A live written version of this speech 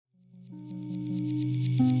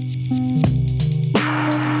Welcome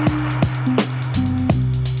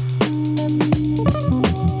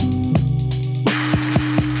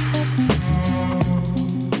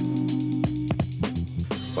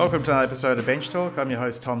to another episode of Bench Talk. I'm your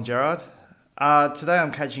host, Tom Gerard. Today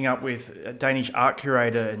I'm catching up with Danish art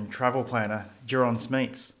curator and travel planner, Jeroen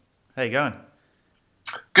Smeets. How you going?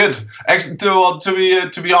 Good. Actually,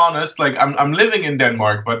 to be honest, like I'm living in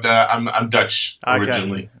Denmark, but I'm Dutch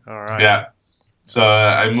originally. Okay. All right. Yeah. So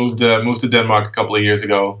I moved to Denmark a couple of years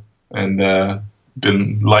ago, and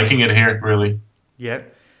been liking it here really. Yeah.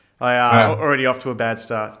 I already off to a bad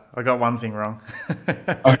start. I got one thing wrong.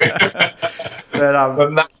 Okay. But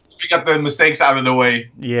now we got the mistakes out of the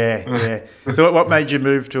way. Yeah. So what made you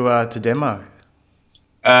move to Denmark?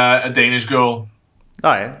 A Danish girl.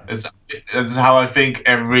 Oh yeah. It's how I think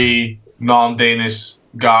every non-Danish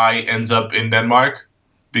guy ends up in Denmark,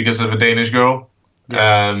 because of a Danish girl.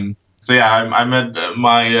 Yeah. So yeah, I met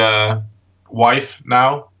my wife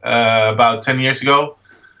now about 10 years ago.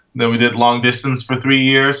 Then we did long distance for 3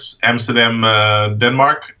 years, Amsterdam,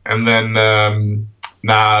 Denmark, and then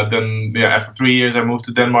after 3 years I moved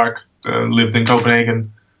to Denmark, lived in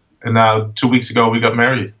Copenhagen, and now 2 weeks ago we got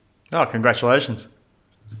married. Oh, congratulations!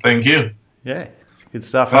 Thank you. Yeah, good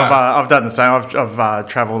stuff. Yeah. I've done the same. I've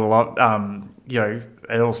travelled a lot.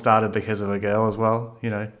 It all started because of a girl as well.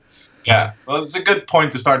 Yeah, well, it's a good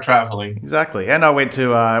point to start traveling. Exactly. And I went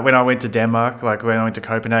to when I went to Denmark, like when I went to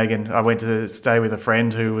Copenhagen, I went to stay with a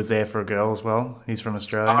friend who was there for a girl as well. He's from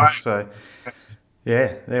Australia. All right. So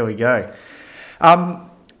yeah, there we go.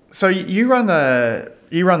 So you run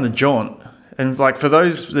the Jaunt, and like for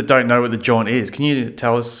those that don't know what the Jaunt is, can you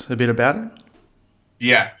tell us a bit about it?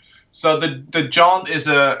 Yeah. So the Jaunt is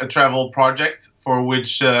a travel project for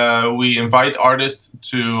which we invite artists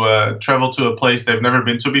to travel to a place they've never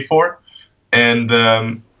been to before and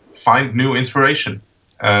find new inspiration.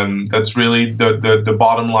 That's really the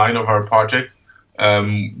bottom line of our project.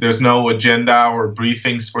 There's no agenda or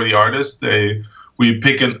briefings for the artists. We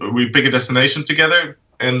pick a destination together,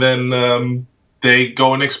 and then they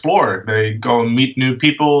go and explore. They go and meet new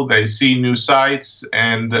people. They see new sights,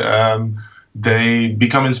 and they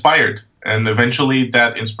become inspired. And eventually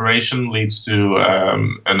that inspiration leads to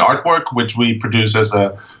an artwork, which we produce as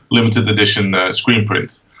a limited edition screen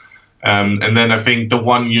print. And then I think the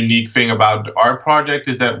one unique thing about our project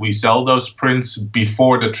is that we sell those prints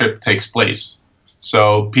before the trip takes place.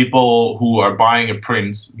 So people who are buying a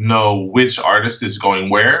print know which artist is going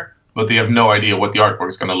where, but they have no idea what the artwork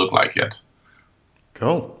is going to look like yet.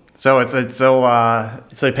 Cool. So it's all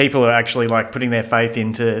so people are actually like putting their faith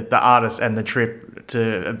into the artist and the trip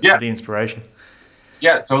to the inspiration.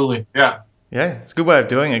 Yeah, totally. Yeah, it's a good way of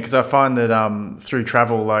doing it, because I find that through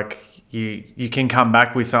travel, like you can come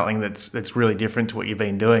back with something that's really different to what you've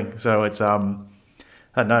been doing. So it's I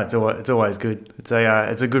don't know, it's always good. It's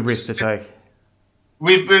a good risk to take.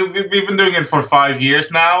 We've been doing it for 5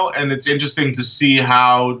 years now, and it's interesting to see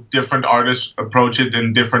how different artists approach it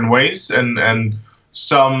in different ways, and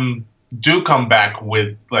some do come back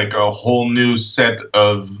with like a whole new set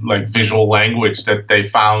of like visual language that they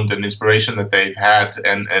found and inspiration that they've had,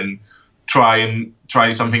 and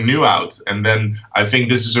try something new out. And then I think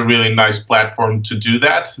this is a really nice platform to do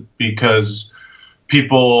that, because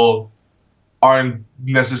people aren't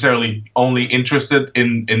necessarily only interested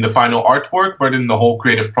in the final artwork, but in the whole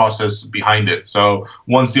creative process behind it. So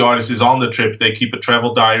once the artist is on the trip, they keep a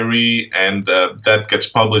travel diary, and that gets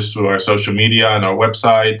published through our social media and our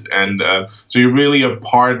website. And so you're really a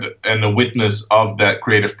part and a witness of that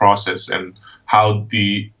creative process and how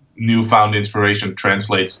the newfound inspiration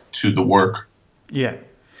translates to the work. Yeah.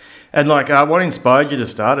 And like, what inspired you to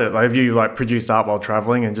start it? Like, have you like produced art while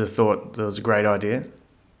traveling and just thought that was a great idea?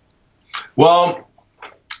 Well,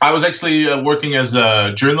 I was actually working as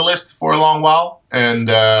a journalist for a long while, and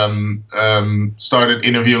started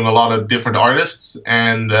interviewing a lot of different artists.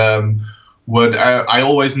 And what I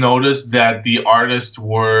always noticed that the artists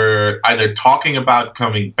were either talking about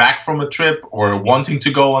coming back from a trip or wanting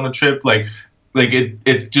to go on a trip. Like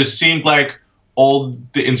it just seemed like all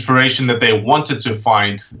the inspiration that they wanted to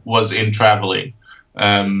find was in traveling.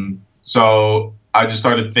 So I just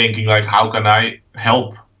started thinking, like, how can I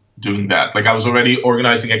help doing that? Like, I was already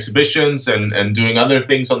organizing exhibitions and doing other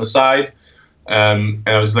things on the side. And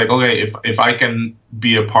I was like, okay, if I can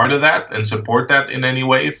be a part of that and support that in any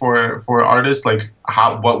way for artists, like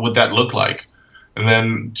what would that look like? And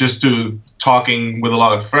then just to talking with a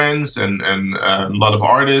lot of friends and a lot of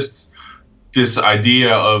artists, this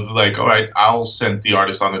idea of like, all right, I'll send the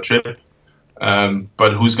artist on a trip,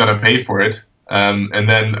 but who's going to pay for it? And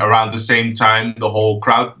then around the same time, the whole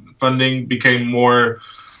crowdfunding became more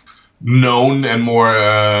known and more.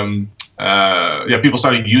 People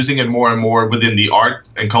started using it more and more within the art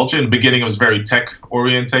and culture. In the beginning, it was very tech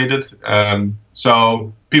orientated,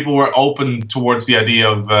 so people were open towards the idea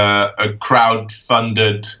of a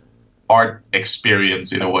crowd-funded art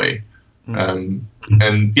experience in a way.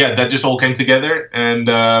 And yeah, that just all came together. And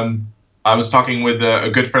I was talking with a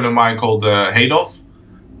good friend of mine called Heydolf,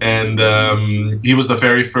 and he was the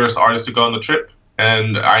very first artist to go on the trip.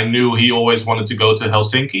 And I knew he always wanted to go to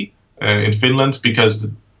Helsinki in Finland,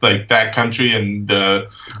 because like that country and the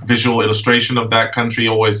visual illustration of that country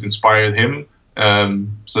always inspired him.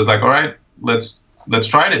 So it's like, all right, let's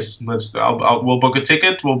try this. We'll book a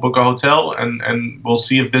ticket, we'll book a hotel, and we'll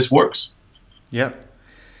see if this works. Yep.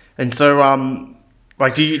 And so,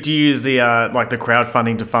 like, do you use the like the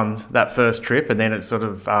crowdfunding to fund that first trip, and then it's sort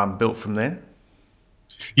of built from there?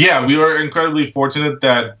 Yeah, we were incredibly fortunate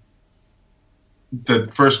that the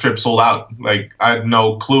first trip sold out. Like, I had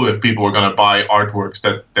no clue if people were going to buy artworks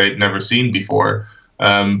that they'd never seen before.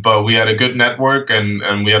 But we had a good network,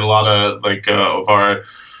 and we had a lot of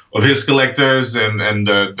of his collectors and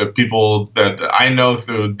the people that I know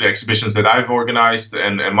through the exhibitions that I've organized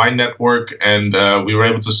and my network. And we were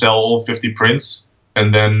able to sell all 50 prints.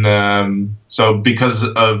 And then, so because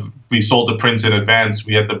we sold the prints in advance,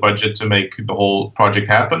 we had the budget to make the whole project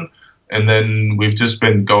happen. And then we've just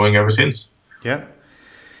been going ever since. Yeah.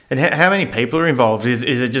 And how many people are involved? Is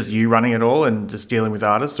it just you running it all and just dealing with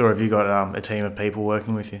artists, or have you got a team of people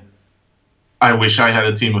working with you? I wish I had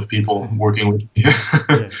a team of people working with me.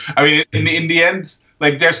 Yeah. I mean, in the end,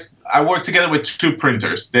 like I work together with two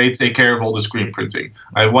printers. They take care of all the screen printing.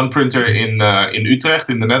 I have one printer in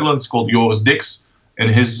Utrecht in the Netherlands called Joris Dix,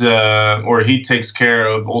 and he takes care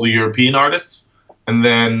of all the European artists. And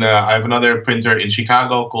then I have another printer in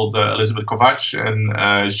Chicago called Elizabeth Kovac,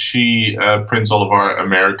 and she prints all of our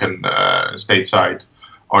American stateside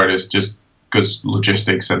artists, just because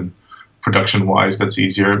logistics and production-wise, that's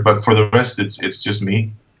easier. But for the rest, it's just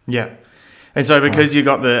me. Yeah. And so because you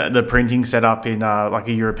got the printing set up in like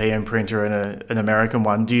a European printer and an American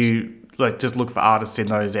one, do you like just look for artists in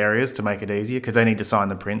those areas to make it easier because they need to sign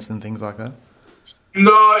the prints and things like that?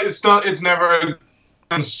 No, it's not. It's never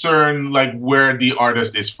concern like where the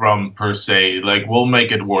artist is from per se. Like, we'll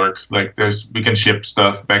make it work. Like, we can ship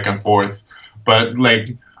stuff back and forth. But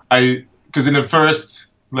like because in the first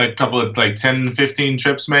like couple of like 10, 15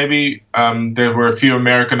 trips maybe, there were a few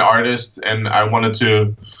American artists, and I wanted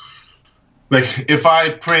to, like, if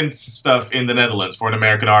I print stuff in the Netherlands for an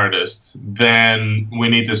American artist, then we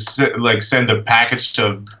need to send a package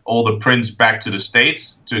of all the prints back to the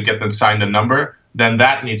States to get them signed a number. Then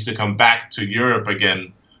that needs to come back to Europe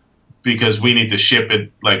again, because we need to ship it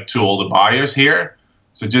like to all the buyers here.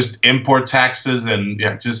 So just import taxes and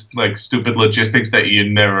just like stupid logistics that you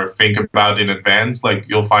never think about in advance. Like,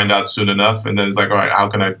 you'll find out soon enough, and then it's like, all right, how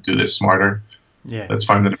can I do this smarter? Yeah, let's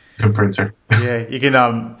find a printer. Yeah, you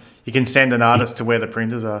can send an artist to where the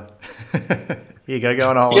printers are. Here you go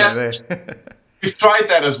on a holiday there. We've tried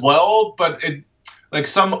that as well, but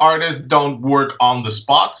some artists don't work on the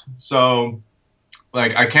spot. So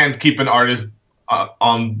like, I can't keep an artist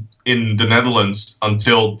in the Netherlands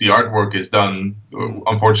until the artwork is done.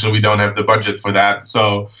 Unfortunately, we don't have the budget for that.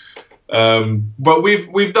 So, but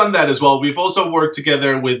we've done that as well. We've also worked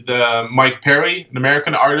together with Mike Perry, an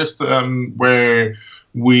American artist, where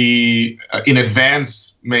we in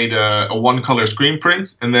advance made a one-color screen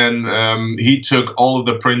print, and then he took all of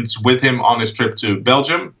the prints with him on his trip to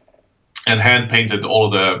Belgium and hand painted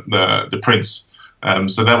all of the prints.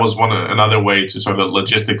 So that was another way to sort of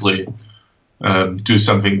logistically do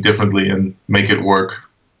something differently and make it work.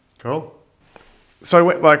 Cool. So,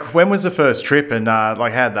 like, when was the first trip, and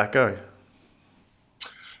like, how'd that go?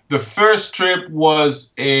 The first trip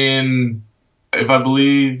was in, I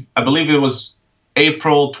believe it was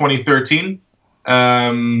April 2013,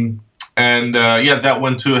 and that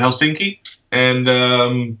went to Helsinki, and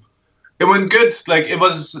it went good. Like, it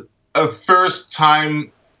was a first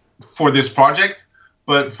time for this project.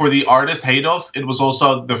 But for the artist Heydolf, it was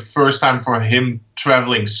also the first time for him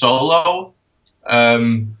traveling solo.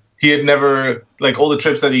 He had never, like, all the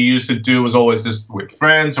trips that he used to do was always just with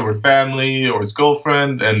friends or with family or his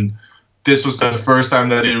girlfriend. And this was the first time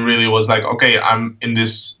that it really was like, okay, I'm in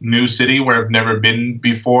this new city where I've never been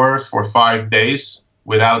before for 5 days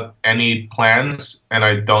without any plans, and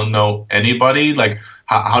I don't know anybody. Like,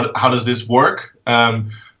 how does this work?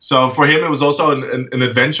 So for him, it was also an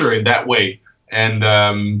adventure in that way. And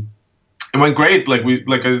it went great.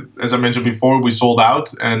 As I mentioned before, we sold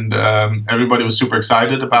out, and everybody was super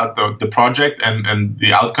excited about the project and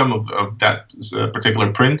the outcome of that particular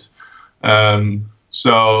print.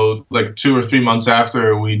 So like 2 or 3 months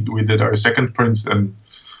after we did our second print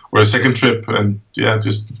or a second trip, and yeah,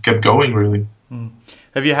 just kept going really.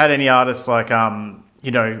 Have you had any artists like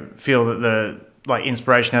feel that the like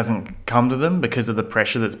inspiration hasn't come to them because of the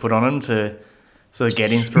pressure that's put on them to sort of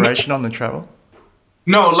get inspiration on the travel?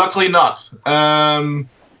 No, luckily not.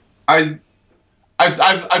 I've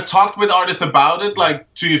talked with artists about it.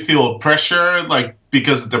 Like, do you feel pressure, like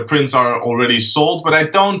because the prints are already sold? But I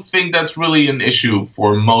don't think that's really an issue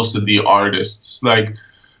for most of the artists. Like,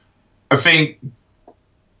 I think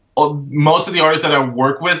most of the artists that I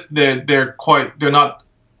work with, they're not.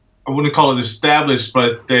 I wouldn't call it established,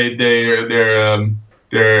 but they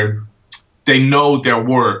know their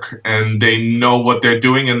work and they know what they're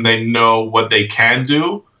doing and they know what they can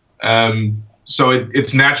do. So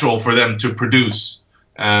it's natural for them to produce.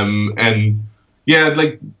 And yeah,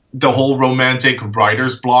 like the whole romantic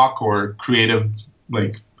writer's block or creative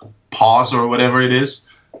like pause or whatever it is.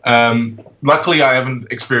 Luckily, I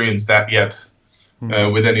haven't experienced that yet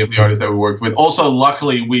with any of the artists that we worked with. Also,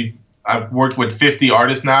 luckily, I've worked with 50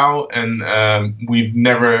 artists now, and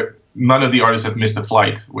none of the artists have missed a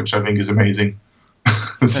flight, which I think is amazing.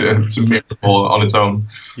 It's a miracle on its own.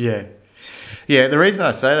 Yeah. Yeah, the reason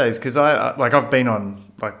I say that is because I've been on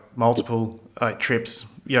like multiple trips,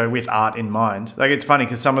 with art in mind. Like, it's funny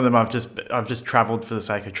because some of them I've just traveled for the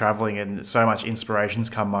sake of traveling, and so much inspiration's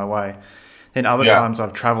come my way. Then other times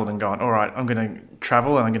I've traveled and gone, all right, I'm going to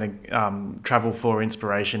travel and I'm going to travel for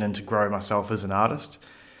inspiration and to grow myself as an artist.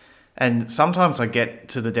 And sometimes I get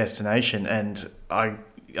to the destination and I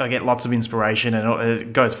get lots of inspiration and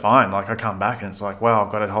it goes fine. Like, I come back and it's like, wow,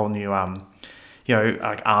 I've got a whole new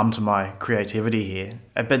like arm to my creativity here.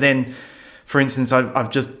 But then, for instance, I've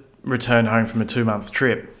just returned home from a 2-month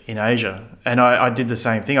trip in Asia, and I did the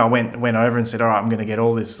same thing. I went over and said, all right, I'm going to get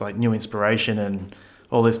all this like new inspiration and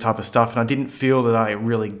all this type of stuff, and I didn't feel that I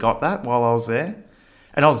really got that while I was there.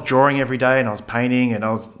 And I was drawing every day and I was painting and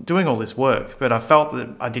I was doing all this work, but I felt that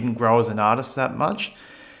I didn't grow as an artist that much.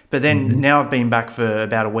 But then now I've been back for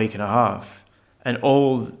about a week and a half, and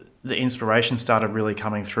all the inspiration started really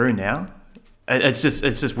coming through now. It's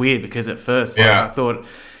just weird because at first I thought,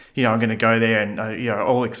 I'm going to go there and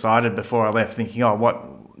all excited before I left, thinking, oh,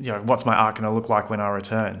 what's my art going to look like when I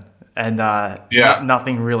return? And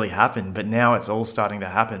nothing really happened. But now it's all starting to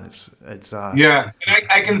happen. It's and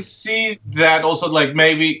I can see that also, like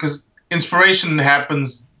maybe because inspiration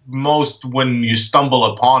happens most when you stumble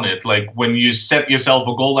upon it. Like when you set yourself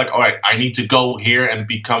a goal, like, all right, I need to go here and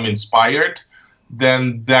become inspired.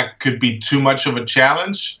 Then that could be too much of a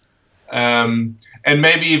challenge. And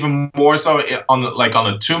maybe even more so on a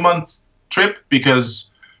 2-month trip,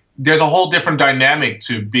 because there's a whole different dynamic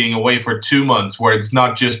to being away for 2 months, where it's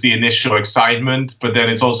not just the initial excitement, but then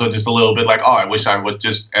it's also just a little bit like, oh, I wish I was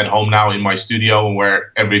just at home now in my studio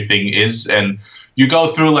where everything is. And you go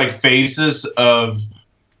through like phases of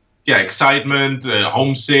excitement,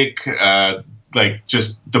 homesick, like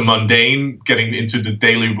just the mundane, getting into the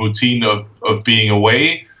daily routine of being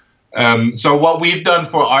away. So what we've done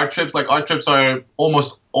for our trips, like our trips are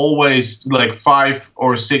almost always like 5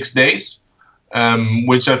 or 6 days,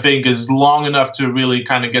 which I think is long enough to really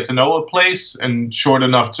kind of get to know a place and short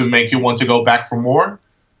enough to make you want to go back for more.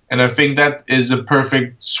 And I think that is a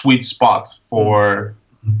perfect sweet spot for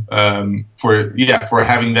having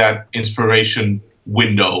that inspiration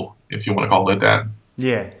window, if you want to call it that.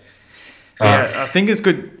 Yeah. Yeah, I think it's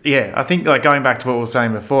good. Yeah, I think like going back to what we were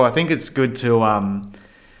saying before, I think it's good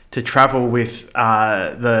to travel with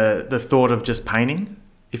the thought of just painting,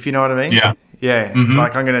 if you know what I mean. Yeah.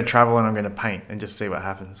 Like I'm going to travel and I'm going to paint and just see what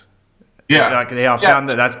happens. I found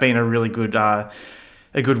that's been a really good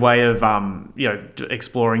way of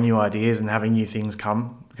exploring new ideas and having new things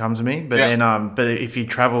come to me. But then but if you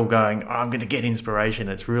travel going, I'm going to get inspiration,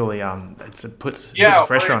 it's really it puts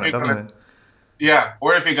pressure on it, doesn't it? Yeah,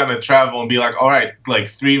 or if you're gonna travel and be like, all right, like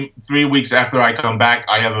three weeks after I come back,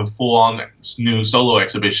 I have a full-on new solo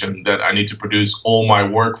exhibition that I need to produce all my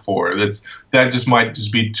work for. That just might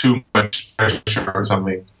just be too much pressure or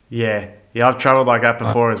something. Yeah, I've traveled like that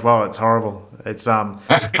before as well. It's horrible. It's I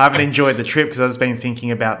haven't enjoyed the trip because I've just been thinking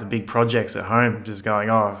about the big projects at home, just going,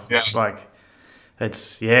 like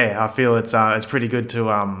it's I feel it's pretty good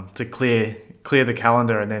to clear the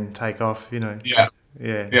calendar and then take off. Yeah,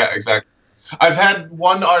 exactly. I've had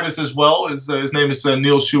one artist as well. His name is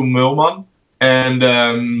Niels Schuh Mulman, and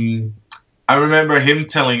I remember him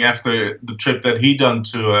telling after the trip that he done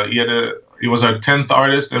to he was our 10th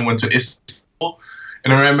artist and went to Istanbul,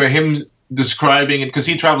 and I remember him describing it because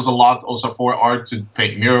he travels a lot also for art to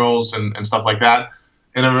paint murals and stuff like that,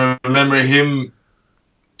 and I remember him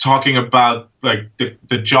talking about like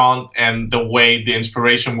the jaunt and the way the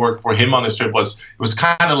inspiration worked for him on this trip was, it was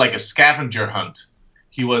kind of like a scavenger hunt.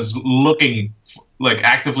 He was looking, like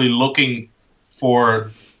actively looking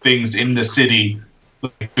for things in the city,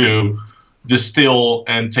 like, to distill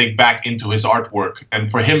and take back into his artwork. And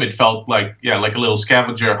for him, it felt like, yeah, like a little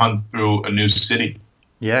scavenger hunt through a new city.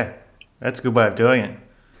 Yeah, that's a good way of doing it.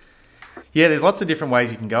 Yeah, there's lots of different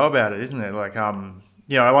ways you can go about it, isn't there? Like, I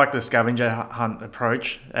like the scavenger hunt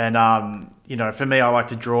approach, and for me, I like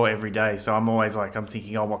to draw every day. So I'm always like, I'm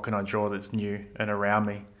thinking, oh, what can I draw that's new and around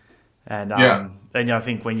me? And I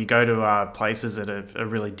think when you go to places that are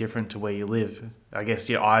really different to where you live, I guess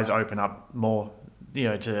your eyes open up more,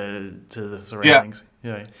 to the surroundings.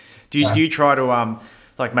 Yeah. Do you try to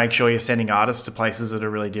make sure you're sending artists to places that are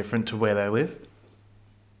really different to where they live?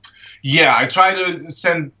 Yeah, I try to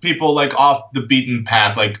send people like off the beaten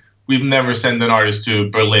path. Like, we've never sent an artist to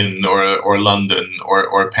Berlin or London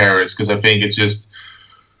or Paris, because I think it's just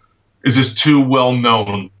too well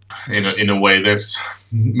known in a way. There's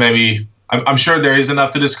maybe, I'm sure there is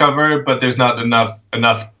enough to discover, but there's not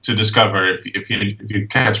enough to discover if you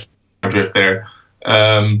catch my drift there.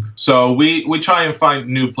 So we try and find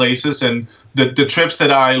new places, and the trips that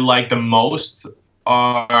I like the most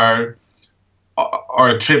are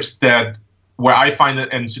trips where I find it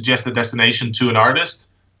and suggest a destination to an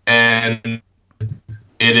artist, and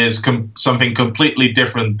it is something completely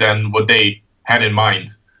different than what they had in mind.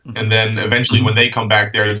 And then eventually when they come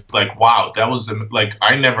back there, it's like, wow, that was like,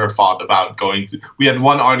 I never thought about going to. We had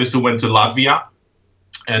one artist who went to Latvia,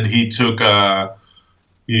 and he took a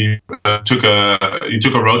road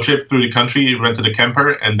trip through the country. He rented a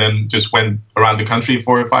camper and then just went around the country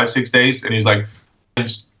for 5, 6 days. And he was like,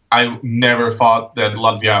 I never thought that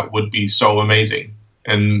Latvia would be so amazing.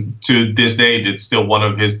 And to this day, it's still one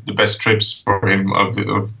of the best trips for him of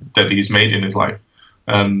that he's made in his life.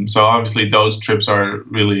 So obviously those trips are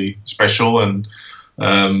really special. And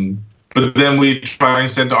but then we try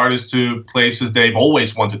and send artists to places they've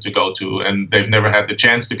always wanted to go to and they've never had the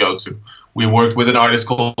chance to go to. We worked with an artist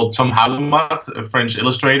called Tom Halumat, a French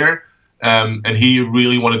illustrator. And he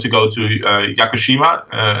really wanted to go to Yakushima,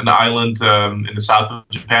 an island in the south of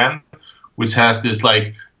Japan, which has this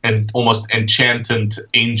like an almost enchanted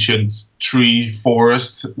ancient tree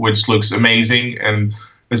forest, which looks amazing, and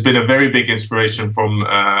has been a very big inspiration from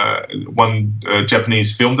one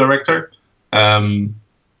Japanese film director. And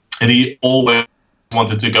he always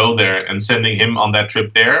wanted to go there, and sending him on that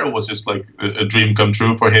trip there was just like a dream come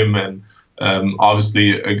true for him, and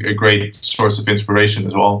obviously a great source of inspiration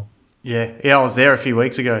as well. Yeah, I was there a few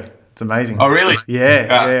weeks ago. It's amazing. Oh, really?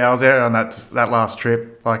 Yeah, I was there on that last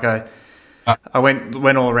trip. Like I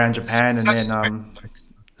went all around Japan, and then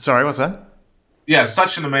sorry, what's that? Yeah,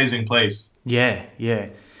 such an amazing place. Yeah,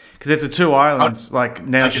 because there's the two islands, like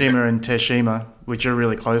Naoshima and Teshima, which are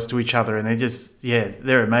really close to each other, and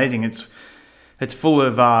they're amazing. It's full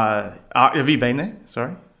of art. Have you been there?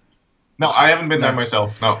 Sorry. No, I haven't been there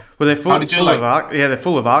myself. No. Well, they're full of art. Yeah, they're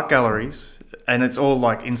full of art galleries. And it's all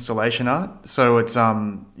like installation art, so it's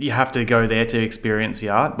you have to go there to experience the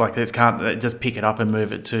art. Like, they can't just pick it up and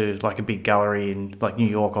move it to like a big gallery in like New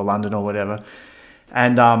York or London or whatever.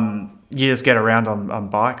 And you just get around on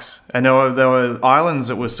bikes. And there were islands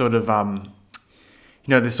that were sort of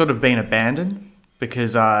they're sort of been abandoned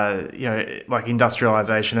because like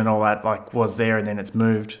industrialization and all that like was there, and then it's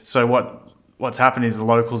moved. So what's happened is the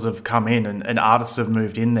locals have come in and artists have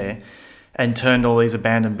moved in there and turned all these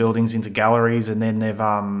abandoned buildings into galleries, and then they've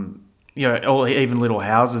even little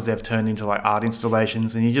houses they've turned into like art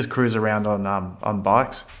installations, and you just cruise around on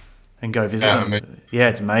bikes and go visit them. Amazing. Yeah,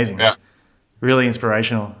 it's amazing. Yeah, really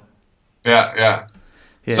inspirational. Yeah.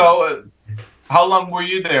 So, how long were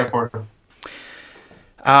you there for?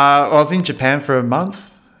 I was in Japan for a month,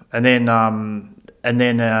 and then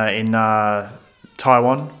in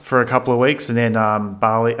Taiwan for a couple of weeks, and then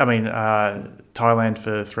Thailand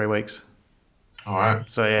for 3 weeks. All right.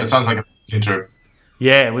 So yeah, it sounds like a amazing trip.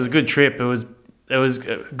 Yeah, it was a good trip. It was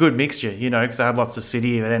a good mixture, because I had lots of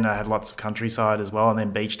city, and then I had lots of countryside as well, and then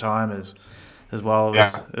beach time as well.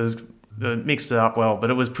 It mixed it up well, but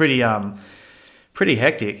it was pretty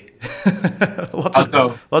hectic.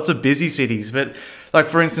 lots of busy cities. But like,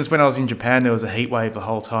 for instance, when I was in Japan, there was a heat wave the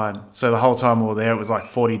whole time. So the whole time we were there, it was like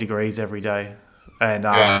 40 degrees every day, and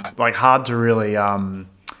like hard to really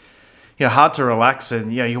hard to relax,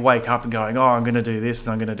 and you wake up and going, oh, I'm going to do this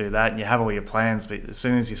and I'm going to do that, and you have all your plans, but as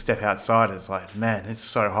soon as you step outside, it's like, man, it's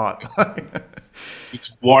so hot.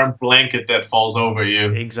 It's warm blanket that falls over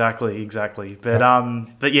you. Exactly.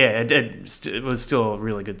 But yeah, it was still a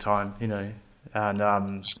really good time, and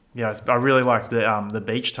I really liked the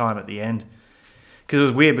beach time at the end, because it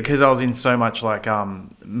was weird because I was in so much like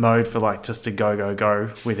mode for like just to go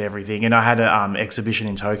with everything, and I had an exhibition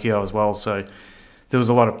in Tokyo as well, so there was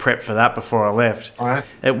a lot of prep for that before I left. All right.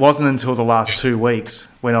 It wasn't until the last 2 weeks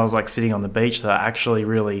when I was like sitting on the beach that I actually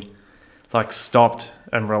really like stopped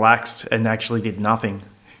and relaxed and actually did nothing.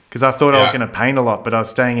 Because I thought I was going to paint a lot, but I was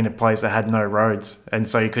staying in a place that had no roads, and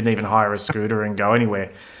so you couldn't even hire a scooter and go anywhere.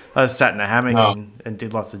 I just sat in a hammock and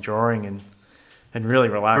did lots of drawing and really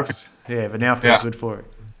relaxed. Perfect. Yeah, but now I feel good for it.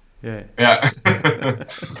 Yeah. Yeah.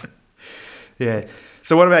 Yeah.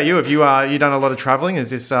 So what about you? Have you done a lot of traveling? Is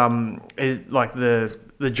this is like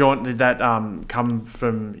the jaunt, did that come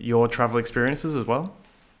from your travel experiences as well?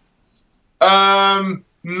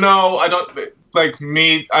 No, I don't. Like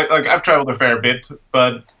me, I've traveled a fair bit,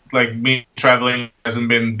 but like me traveling hasn't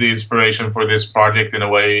been the inspiration for this project in a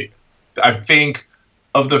way. I think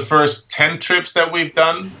of the first 10 trips that we've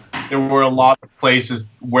done, there were a lot of places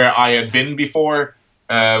where I had been before,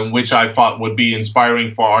 which I thought would be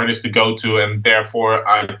inspiring for artists to go to, and therefore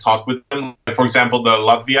I talked with them. For example, the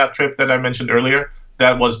Latvia trip that I mentioned earlier,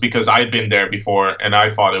 that was because I'd been there before, and I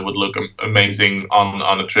thought it would look amazing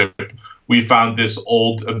on a trip. We found this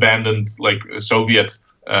old abandoned like Soviet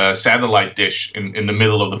satellite dish in the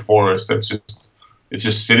middle of the forest. It's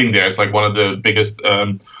just sitting there. It's like one of the biggest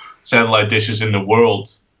satellite dishes in the world,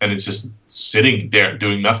 and it's just sitting there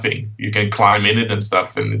doing nothing. You can climb in it and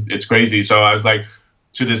stuff, and it's crazy. So I was like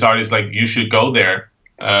to this artist, like, you should go there.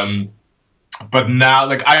 But now,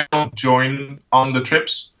 like, I don't join on the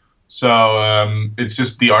trips, so it's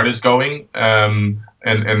just the artist going, and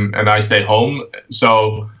I stay home.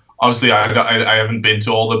 So obviously, I haven't been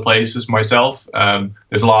to all the places myself.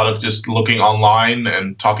 There's a lot of just looking online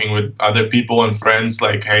and talking with other people and friends,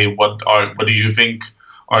 like, hey, what do you think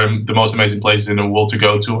are the most amazing places in the world to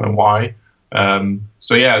go to, and why?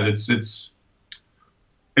 So yeah, it's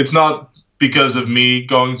not because of me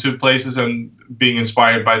going to places and being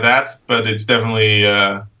inspired by that, but it's definitely.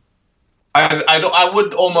 I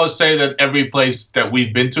would almost say that every place that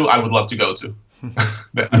we've been to, I would love to go to.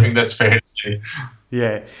 I think that's fair to say.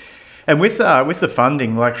 Yeah. And with the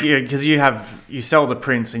funding, like, because you sell the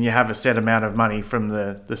prints and you have a set amount of money from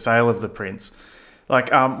the sale of the prints. Like,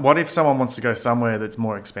 what if someone wants to go somewhere that's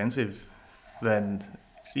more expensive than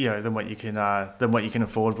what you can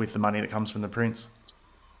afford with the money that comes from the prints?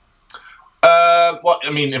 Well,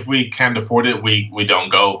 I mean, if we can't afford it, we don't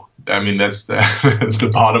go. I mean, that's the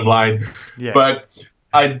bottom line. Yeah. But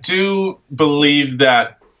I do believe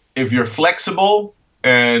that if you're flexible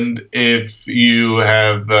and if you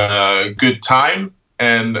have a good time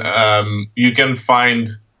and you can find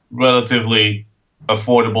relatively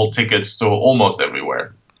affordable tickets to almost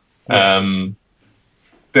everywhere. Yeah.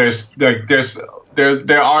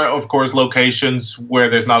 There are, of course, locations where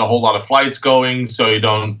there's not a whole lot of flights going, so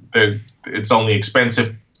it's only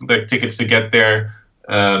expensive tickets to get there.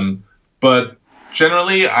 But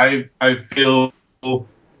generally, I feel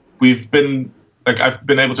I've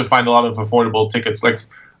been able to find a lot of affordable tickets. Like,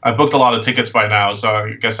 I've booked a lot of tickets by now, so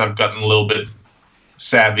I guess I've gotten a little bit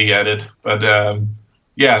savvy at it. But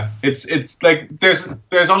yeah, it's like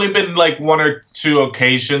there's only been like one or two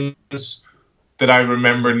occasions that I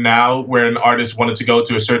remember now where an artist wanted to go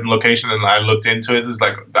to a certain location, and I looked into it. It's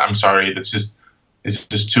like, I'm sorry, it's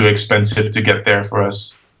just too expensive to get there for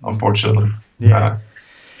us, unfortunately. Yeah.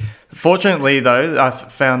 Fortunately, though, I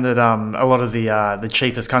found that a lot of the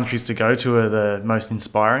cheapest countries to go to are the most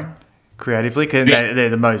inspiring creatively, because they're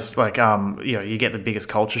the most like you get the biggest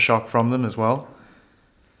culture shock from them as well.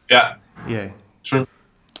 Yeah. Yeah. True.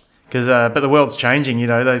 Because but the world's changing.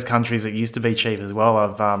 Those countries that used to be cheap as well,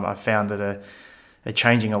 I've found that are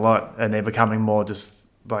changing a lot, and they're becoming more just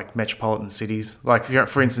like metropolitan cities. Like,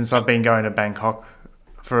 for instance, I've been going to Bangkok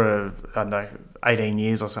for 18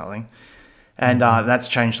 years or something. And that's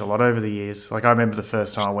changed a lot over the years. Like, I remember the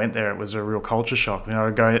first time I went there, it was a real culture shock.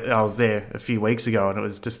 I was there a few weeks ago, and it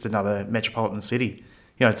was just another metropolitan city.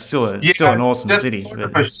 It's still an awesome city.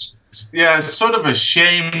 It's sort of a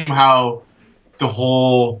shame how the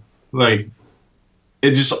whole, like,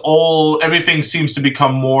 it just everything seems to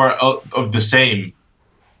become more of the same.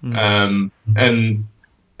 And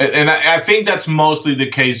I think that's mostly the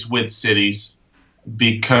case with cities,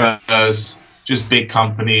 because just big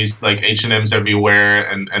companies like H&M's everywhere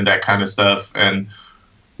and that kind of stuff. And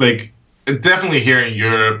like, definitely here in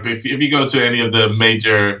Europe, if you go to any of the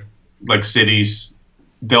major like cities,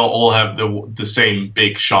 they'll all have the same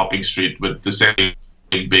big shopping street with the same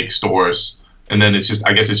big stores. And then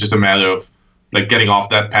I guess it's just a matter of like getting off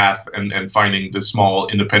that path and finding the small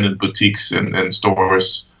independent boutiques and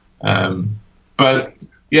stores. But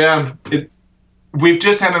yeah, we've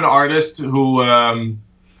just had an artist who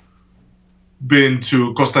been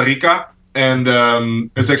to Costa Rica, and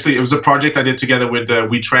it was a project I did together with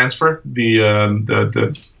WeTransfer, the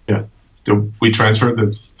WeTransfer,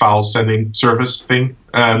 the file sending service thing.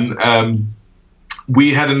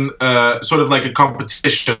 We had sort of like a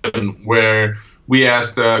competition where we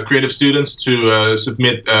asked creative students to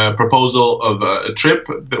submit a proposal of a trip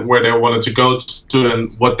where they wanted to go to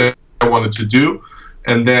and what they wanted to do.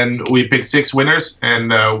 And then we picked 6 winners,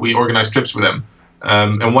 and we organized trips for them.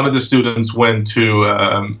 And one of the students went to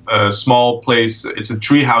a small place. It's a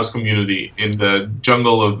treehouse community in the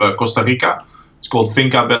jungle of Costa Rica. It's called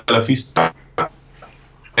Finca Bella Vista.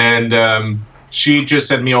 And she just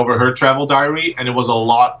sent me over her travel diary, and it was a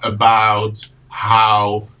lot about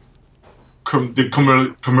how the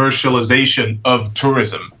commercialization of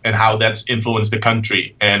tourism and how that's influenced the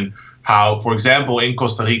country, and how, for example, in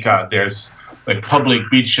Costa Rica, there's like public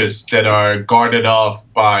beaches that are guarded off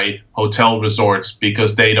by hotel resorts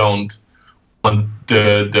because they don't want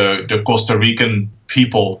the Costa Rican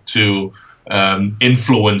people to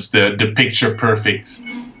influence the picture perfect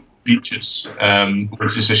beaches,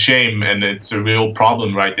 which is a shame, and it's a real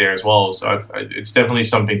problem right there as well. So it's definitely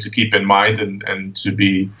something to keep in mind and to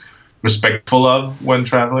be respectful of when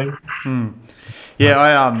traveling. Yeah,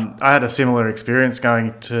 I had a similar experience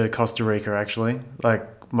going to Costa Rica, actually. Like,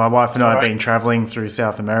 my wife and I had been traveling through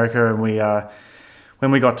South America, and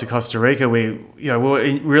when we got to Costa Rica, we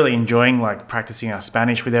were really enjoying like practicing our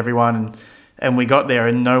Spanish with everyone, and we got there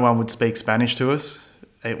and no one would speak Spanish to us.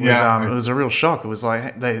 It was a real shock. It was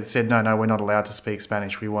like they said, no, we're not allowed to speak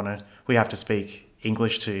Spanish. We have to speak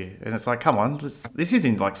English to you. And it's like, come on, this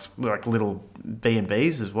isn't like little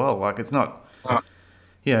B&Bs as well. Like, it's not,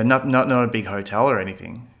 not a big hotel or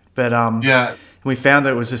anything. But we found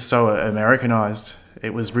that it was just so Americanized.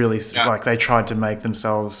 It was really like they tried to make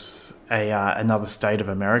themselves another state of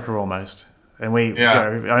America almost. And we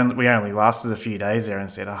only lasted a few days there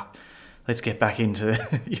and said, let's get back into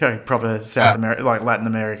proper South America, like Latin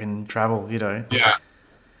American travel.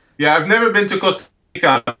 Yeah, I've never been to Costa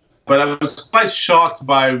Rica, but I was quite shocked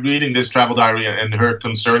by reading this travel diary and her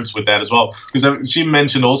concerns with that as well, because she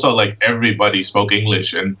mentioned also like everybody spoke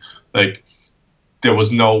English, and like there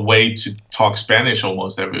was no way to talk Spanish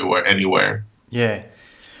almost anywhere. Yeah.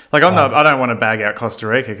 Like, I don't want to bag out Costa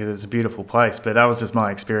Rica because it's a beautiful place, but that was just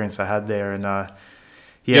my experience I had there. And I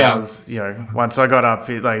was, once I got up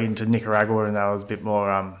like into Nicaragua, and that was a bit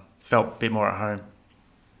more, felt a bit more at home.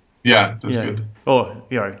 Yeah, that's good. Or,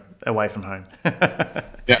 away from home.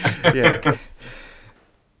 Yeah.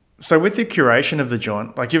 So with the curation of the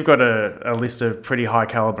Jaunt, like, you've got a list of pretty high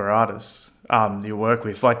caliber artists you work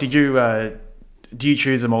with. Like, do you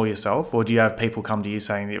choose them all yourself, or do you have people come to you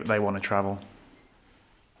saying that they want to travel?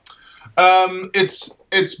 It's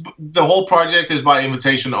the whole project is by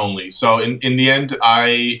invitation only. So in the end,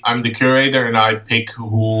 I'm the curator, and I pick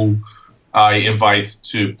who I invite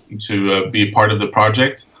to be a part of the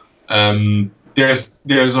project.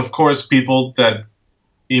 There's of course people that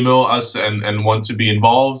email us and want to be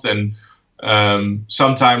involved, and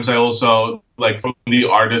sometimes I also, like, from the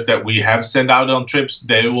artists that we have sent out on trips,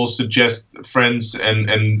 they will suggest friends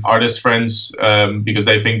and artist friends because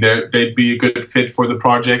they think they'd be a good fit for the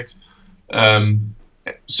project.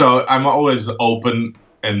 So I'm always open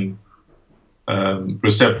and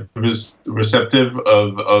receptive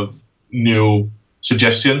of new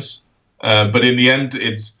suggestions. But in the end,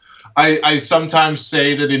 I sometimes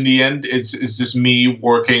say that in the end, it's just me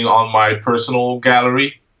working on my personal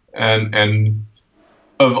gallery, and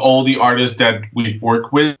of all the artists that we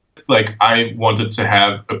work with, like, I wanted to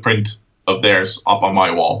have a print of theirs up on my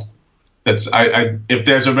wall. That's if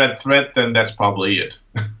there's a red thread, then that's probably it.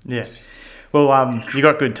 Yeah. Well, you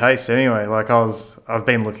got good taste anyway. Like, I've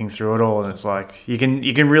been looking through it all, and it's like you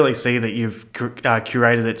can really see that you've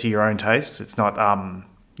curated it to your own taste. It's not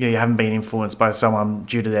you haven't been influenced by someone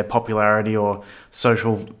due to their popularity or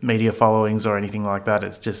social media followings or anything like that.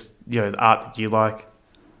 It's just the art that you like.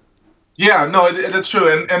 Yeah, no, that's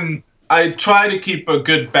true, and I try to keep a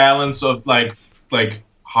good balance of like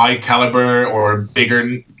high caliber or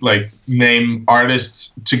bigger like name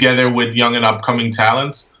artists together with young and upcoming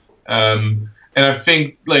talent. And I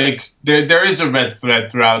think like there is a red thread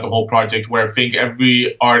throughout the whole project where I think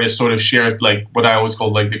every artist sort of shares like what I always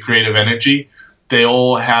call like the creative energy. They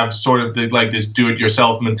all have sort of like this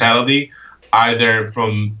do-it-yourself mentality, either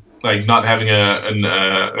from like not having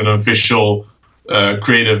an official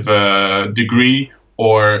creative degree,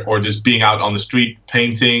 or just being out on the street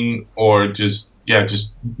painting, or just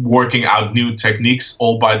working out new techniques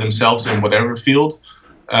all by themselves in whatever field.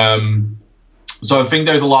 So I think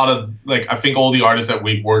there's a lot of I think all the artists that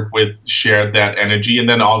we've worked with share that energy, and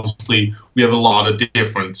then obviously we have a lot of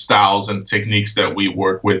different styles and techniques that we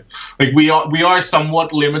work with. Like we are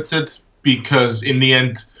somewhat limited because in the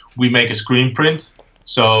end we make a screen print,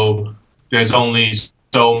 so there's only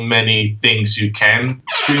so many things you can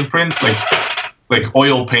screen print. Like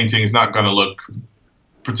oil painting is not going to look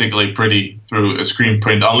particularly pretty through a screen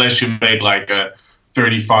print unless you make like a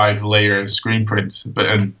 35 layer screen print,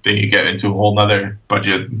 and then you get into a whole nother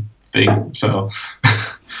budget thing. So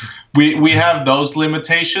we have those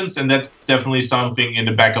limitations, and that's definitely something in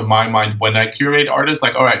the back of my mind when I curate artists.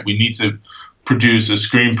 Like, all right, we need to produce a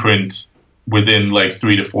screen print within like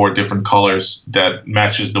 3 to 4 different colors that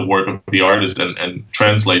matches the work of the artist and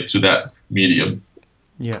translate to that medium.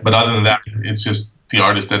 Yeah. But other than that, it's just the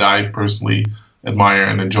artist that I personally admire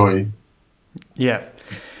and enjoy. Yeah.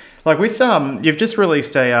 Like with you've just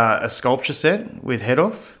released a sculpture set with Head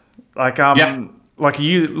Off. Like like are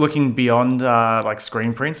you looking beyond like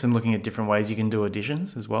screen prints and looking at different ways you can do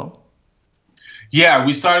editions as well? Yeah,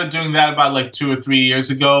 we started doing that about like 2 or 3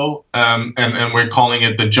 years ago, and we're calling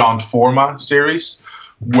it the Jaunt Forma series,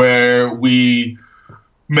 where we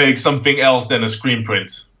make something else than a screen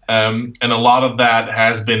print. And a lot of that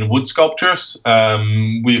has been wood sculptures.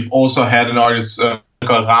 We've also had an artist,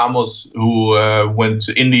 Ramos, who went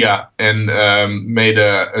to India and made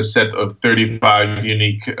a set of 35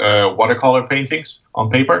 unique watercolor paintings on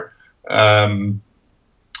paper.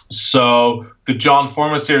 So the Jaunt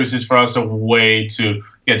Forma series is for us a way to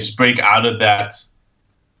just break out of that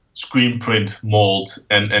screen print mold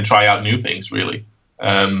and try out new things, really.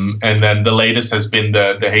 And then the latest has been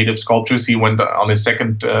the Hative sculptures. He went on his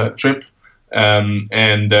second trip. Those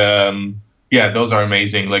are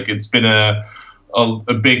amazing. Like, it's been a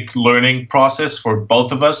big learning process for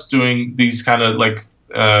both of us doing these kind of like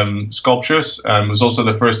sculptures. It was also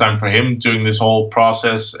the first time for him doing this whole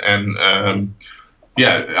process, and I'm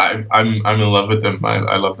in love with them.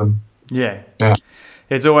 I love them. Yeah.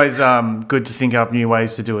 It's always good to think up new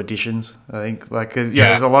ways to do editions. I think,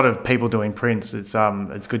 there's a lot of people doing prints. It's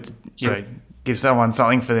good to give someone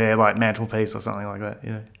something for their like mantelpiece or something like that.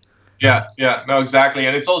 Yeah, no, exactly,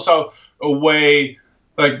 and it's also a way,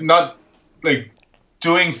 like, not like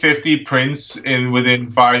doing 50 prints within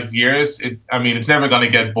 5 years. It's never going to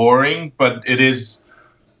get boring, but it is.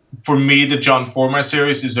 For me, the Jaunt Forma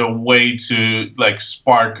series is a way to like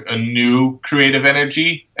spark a new creative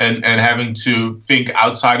energy and having to think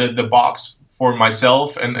outside of the box for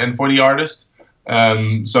myself and for the artist.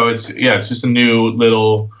 So it's just a new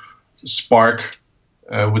little spark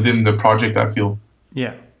within the project, I feel.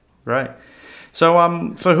 Yeah, right. So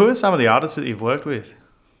who are some of the artists that you've worked with?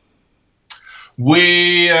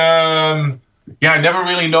 I never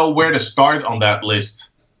really know where to start on that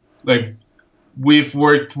list. Like, we've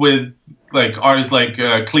worked with like artists like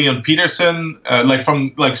Cleon Peterson, like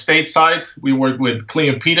from like stateside. We worked with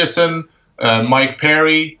Cleon Peterson, Mike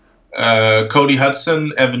Perry, Cody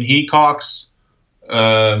Hudson, Evan Hecox,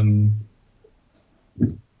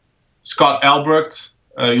 Scott Albrecht.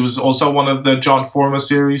 He was also one of the Jaunt Forma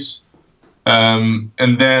series.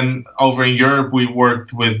 And then over in Europe, we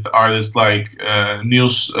worked with artists like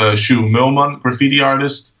Niels Schuh Mulman, graffiti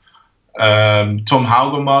artist, Tom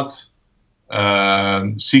Haugemat,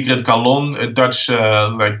 Sigrid Calon, a Dutch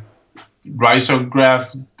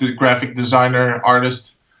risograph, graphic designer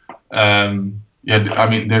artist. There's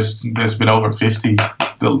been over 50.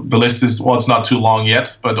 The list is, it's not too long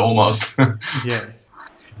yet, but almost. Yeah,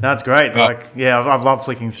 that's great. I've loved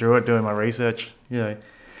flicking through it, doing my research.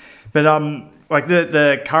 But like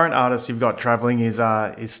the current artist you've got traveling is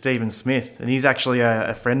Jeroen Smeets, and he's actually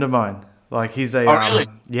a friend of mine. Like, he's a really?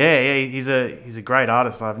 He's a great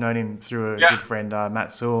artist. I've known him through a good friend,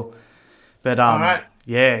 Matt Sewell. But I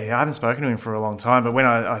haven't spoken to him for a long time. But when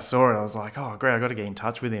I saw it, I was like, oh great, I got to get in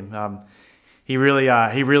touch with him. He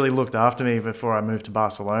really looked after me before I moved to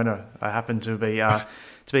Barcelona. I happened to be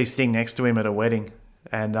sitting next to him at a wedding,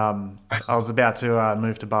 and Nice. I was about to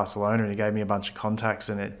move to Barcelona, and he gave me a bunch of contacts,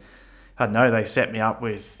 and he set me up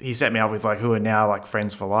with like who are now like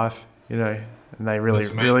friends for life, and they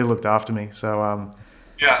really looked after me. So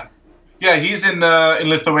he's in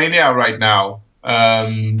Lithuania right now,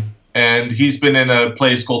 and he's been in a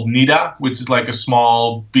place called Nida, which is like a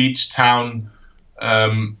small beach town,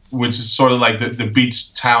 which is sort of like the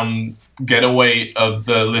beach town getaway of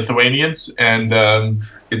the Lithuanians, and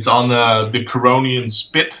it's on the Curonian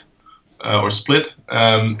Spit or Split,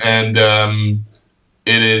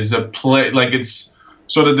 it is a place like it's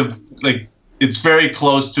sort of it's very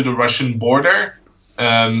close to the Russian border,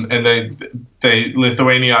 and they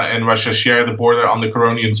Lithuania and Russia share the border on the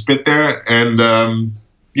Curonian Spit there, and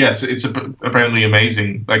yeah, it's apparently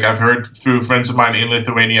amazing. Like I've heard through friends of mine in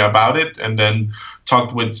Lithuania about it, and then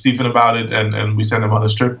talked with Stephen about it, and we sent him on a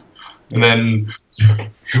trip. And then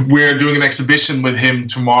we're doing an exhibition with him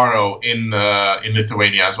tomorrow in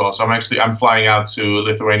Lithuania as well. So I'm flying out to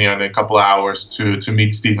Lithuania in a couple of hours to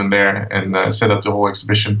meet Stephen there and set up the whole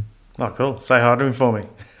exhibition. Oh, cool. Say hi to him for me.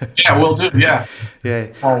 Yeah, we'll do. Yeah.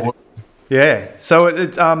 Yeah. Yeah. So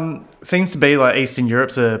it seems to be like Eastern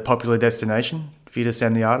Europe's a popular destination for you to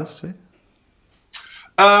send the artists to?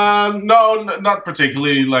 No, not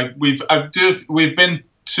particularly. Like we've been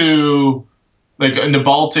to, like in the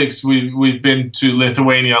Baltics, we've been to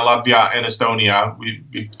Lithuania, Latvia, and Estonia.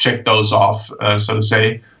 We've checked those off, so to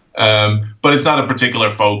say. But it's not a particular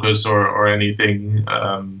focus or anything.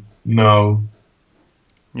 No.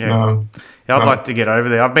 Yeah. No. Yeah, I'd like to get over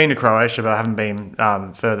there. I've been to Croatia, but I haven't been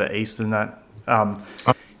further east than that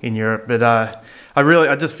in Europe. But I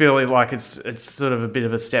just feel like it's sort of a bit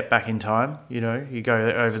of a step back in time. You know, you go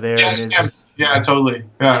over there and totally.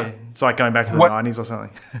 Yeah. It's like going back to the 90s or something.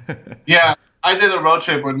 Yeah, I did a road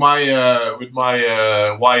trip with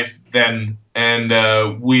my wife then,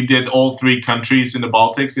 and we did all three countries in the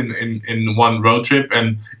Baltics in one road trip,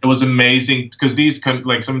 and it was amazing because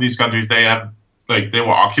some of these countries they were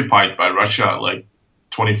occupied by Russia like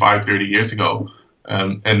 25, 30 years ago.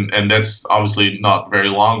 And that's obviously not very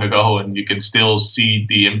long ago, and you can still see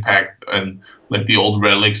the impact and like the old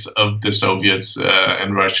relics of the Soviets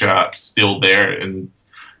and Russia still there. And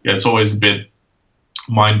yeah, it's always a bit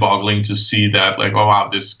mind-boggling to see that, like, oh wow,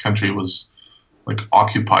 this country was like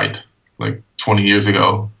occupied like 20 years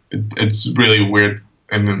ago. It's really weird,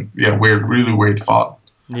 and really weird thought.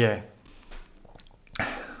 Yeah.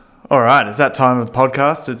 All right, it's that time of the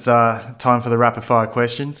podcast. It's time for the rapid fire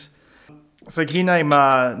questions. So can you name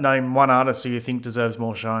one artist who you think deserves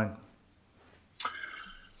more shine?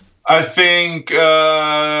 I think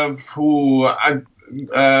Colin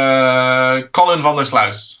van der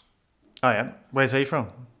Sluis. Oh yeah, where's he from?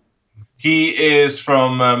 He is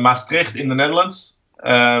from Maastricht in the Netherlands.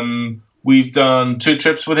 We've done 2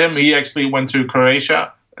 trips with him. He actually went to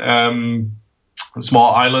Croatia, a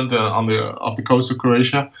small island off the coast of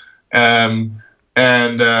Croatia, and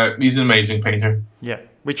he's an amazing painter. Yeah,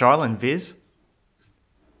 which island? Viz?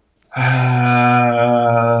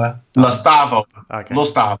 Lastavo. Okay.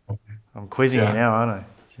 Lastavo. I'm quizzing you now, aren't I?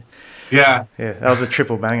 Yeah. Yeah, that was a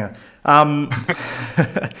triple banger.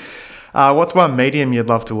 What's one medium you'd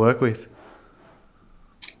love to work with?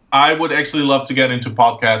 I would actually love to get into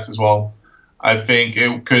podcasts as well. I think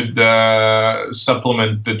it could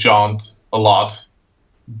supplement the Jaunt a lot,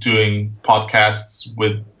 doing podcasts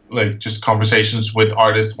with like just conversations with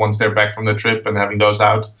artists once they're back from the trip and having those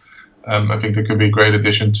out. I think that could be a great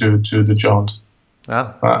addition to the Jaunt.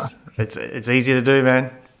 It's easy to do,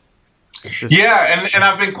 man. And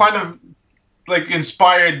I've been kind of like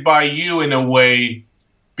inspired by you in a way,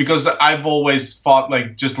 because I've always thought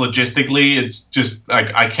like just logistically, it's just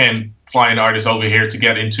like I can't fly an artist over here to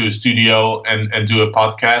get into a studio and do a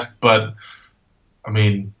podcast. But I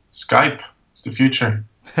mean, Skype, it's the future.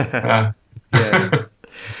 Yeah.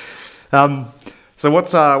 So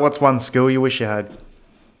what's one skill you wish you had?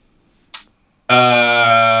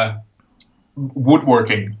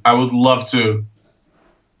 Woodworking. I would love to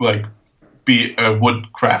like be a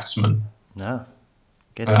wood craftsman. No.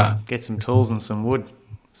 Get some tools and some wood.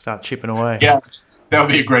 Start chipping away. Yeah, that would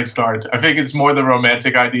be a great start. I think it's more the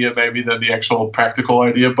romantic idea maybe than the actual practical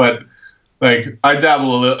idea, but like I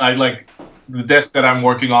dabble a little. I like the desk that I'm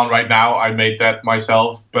working on right now. I made that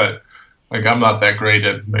myself, but like I'm not that great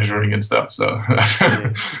at measuring and stuff, so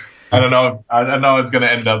I don't know how it's gonna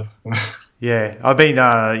end up. Yeah, I've been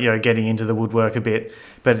getting into the woodwork a bit,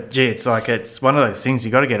 but gee, it's one of those things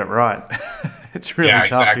you got to get it right. It's really tough,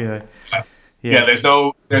 exactly. you know. Yeah, there's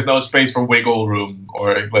no space for wiggle room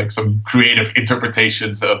or like some creative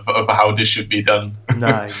interpretations of how this should be done.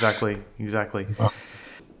 No, exactly. Who's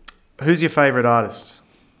your favorite artist?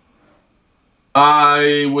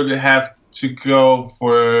 I would have to go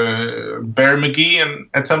for Bear McGee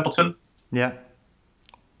at Templeton. Yeah.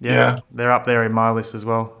 They're up there in my list as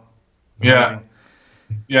well. Amazing.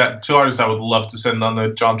 Yeah, 2 artists I would love to send on the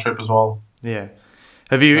Jaunt trip as well. Yeah.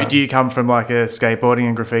 Do you come from like a skateboarding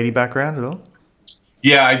and graffiti background at all?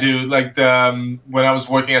 Yeah, I do. Like when I was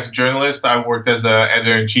working as a journalist, I worked as the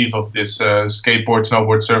editor-in-chief of this skateboard,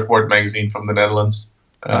 snowboard, surfboard magazine from the Netherlands.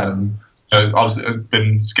 Obviously, I've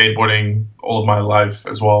been skateboarding all of my life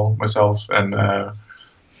as well myself, and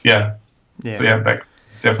So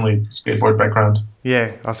definitely skateboard background.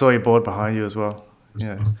 Yeah, I saw your board behind you as well.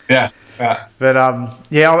 Yeah. But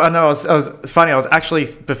I know. It's funny. I was actually,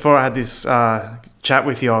 before I had this chat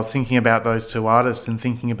with you, I was thinking about those two artists and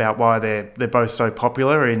thinking about why they're both so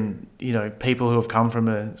popular in, people who have come from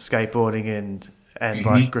a skateboarding and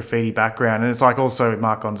like graffiti background. And it's like also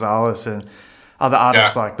Mark Gonzalez and other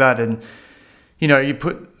artists like that. And, you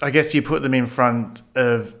put them in front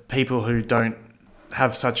of people who don't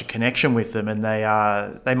have such a connection with them, and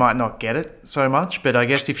they might not get it so much. But I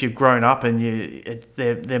guess if you've grown up and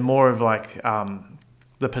they're more of like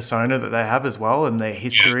the persona that they have as well, and their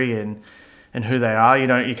history and who they are.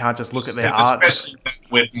 You can't just look at their art. Especially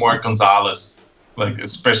with Mark Gonzalez, like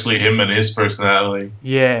especially him and his personality.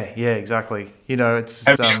 Yeah, exactly. It's.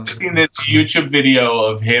 Have you ever seen this YouTube video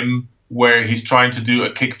of him where he's trying to do a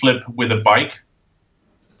kickflip with a bike?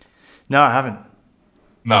 No, I haven't.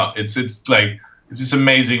 No, it's this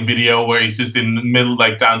amazing video where he's just in the middle,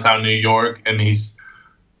 like downtown New York, and he's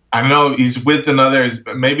with another,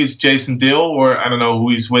 maybe it's Jason Dill, or I don't know who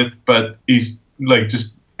he's with, but he's like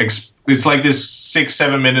it's like this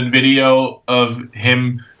 6-7 minute video of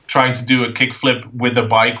him trying to do a kickflip with a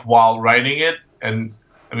bike while riding it. And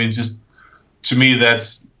I mean, just to me,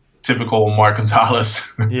 that's typical Mark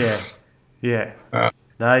Gonzalez. Yeah.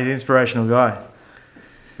 No, he's an inspirational guy.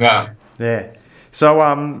 Yeah. So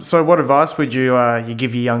what advice would you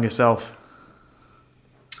give your younger self?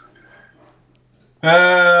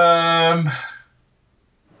 I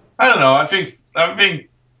don't know. I think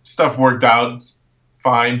stuff worked out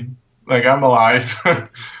fine. Like, I'm alive.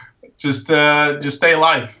 just stay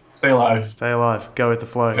alive. Stay alive. Go with the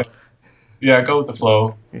flow. Yeah, go with the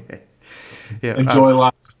flow. Yeah. Enjoy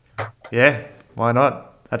life. Yeah, why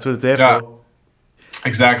not? That's what it's there for.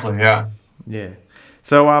 Exactly. Yeah. Yeah.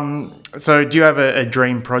 So do you have a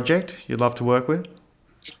dream project you'd love to work with?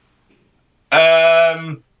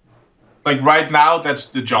 Like right now, that's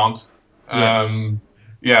the Jaunt.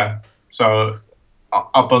 So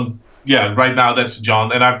right now that's the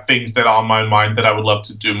Jaunt, and I have things that are on my mind that I would love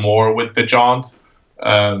to do more with the Jaunt,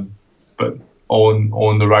 but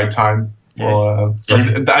all in the right time. Yeah.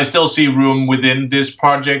 I still see room within this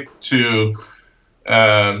project to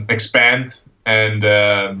expand and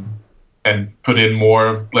put in more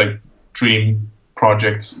of like dream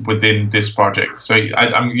projects within this project. So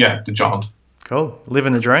I'm the Jaunt. Cool.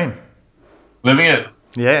 Living the dream. Living it.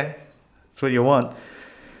 Yeah, that's what you want.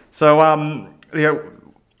 So,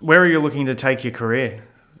 where are you looking to take your career?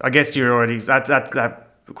 I guess you're already that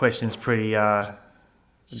question's pretty.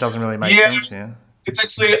 It doesn't really make sense. Yeah. It's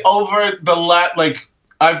actually over the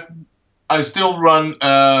I still run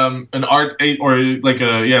an art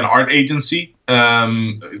an art agency.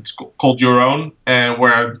 It's called Jeroen,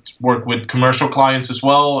 where I work with commercial clients as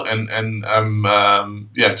well, and I'm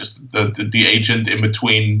just the agent in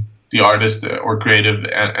between the artist or creative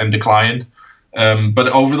and the client. But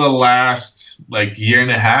over the last year and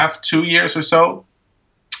a half, 2 years or so,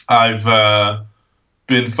 I've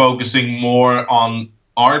been focusing more on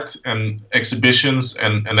art and exhibitions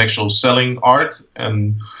and actual selling art,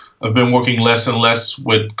 and I've been working less and less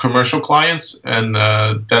with commercial clients, and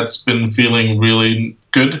that's been feeling really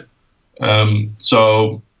good.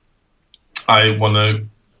 So I want to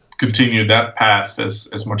continue that path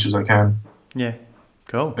as much as I can. Yeah,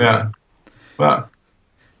 cool. Yeah. Well.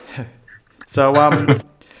 So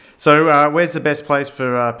where's the best place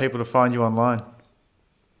for people to find you online?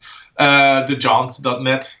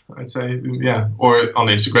 Thejaunt.net, I'd say, or on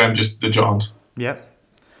Instagram, just the Jaunt. Yep.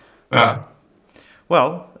 Yeah.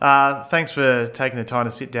 Well, thanks for taking the time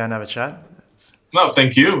to sit down and have a chat. No,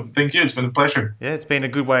 thank you. It's been a pleasure. Yeah, it's been a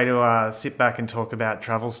good way to sit back and talk about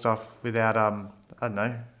travel stuff without, I don't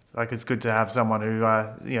know, like it's good to have someone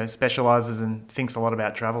who, specializes and thinks a lot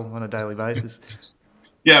about travel on a daily basis.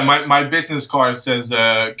 Yeah, my business card says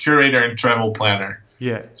curator and travel planner.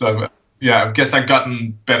 Yeah. So, I guess I've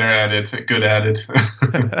gotten better at it, good at it.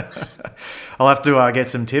 I'll have to get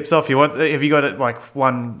some tips off you. Have you got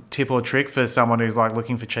one tip or trick for someone who's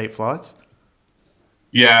looking for cheap flights?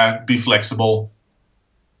 Yeah, be flexible.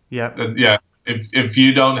 Yeah. If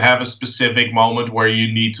you don't have a specific moment where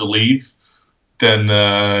you need to leave, then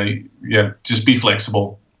just be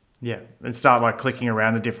flexible. Yeah, and start clicking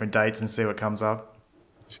around the different dates and see what comes up.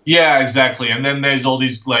 Yeah, exactly. And then there's all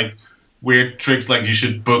these weird tricks, you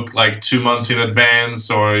should book 2 months in advance,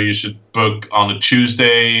 or you should book on a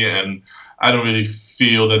Tuesday, and I don't really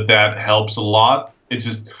feel that helps a lot.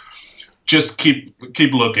 It's just keep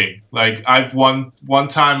looking. I've one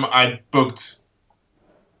time I booked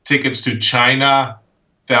tickets to China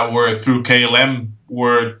that were through KLM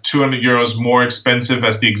were 200 euros more expensive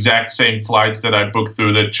as the exact same flights that I booked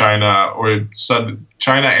through the China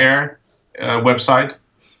Air website.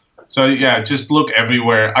 So just look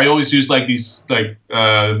everywhere. I always use these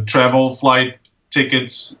travel flight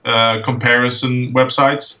tickets comparison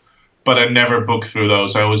websites, but I never book through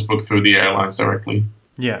those. I always book through the airlines directly.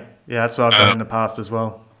 Yeah, that's what I've done in the past as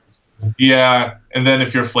well. Yeah, and then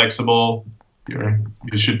if you're flexible,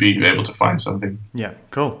 you should be able to find something. Yeah,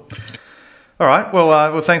 cool. All right.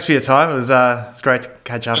 Well, thanks for your time. It's great to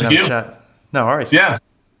catch up and have a chat. No worries. Yeah.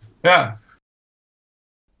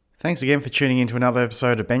 Thanks again for tuning in to another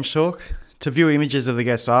episode of Bench Talk. To view images of the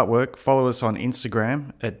guest artwork, follow us on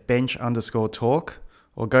Instagram at bench_talk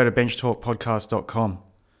or go to benchtalkpodcast.com.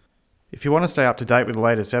 If you want to stay up to date with the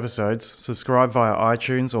latest episodes, subscribe via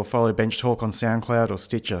iTunes or follow Bench Talk on SoundCloud or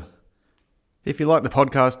Stitcher. If you like the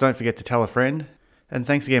podcast, don't forget to tell a friend. And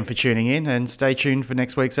thanks again for tuning in, and stay tuned for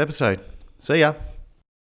next week's episode. See ya.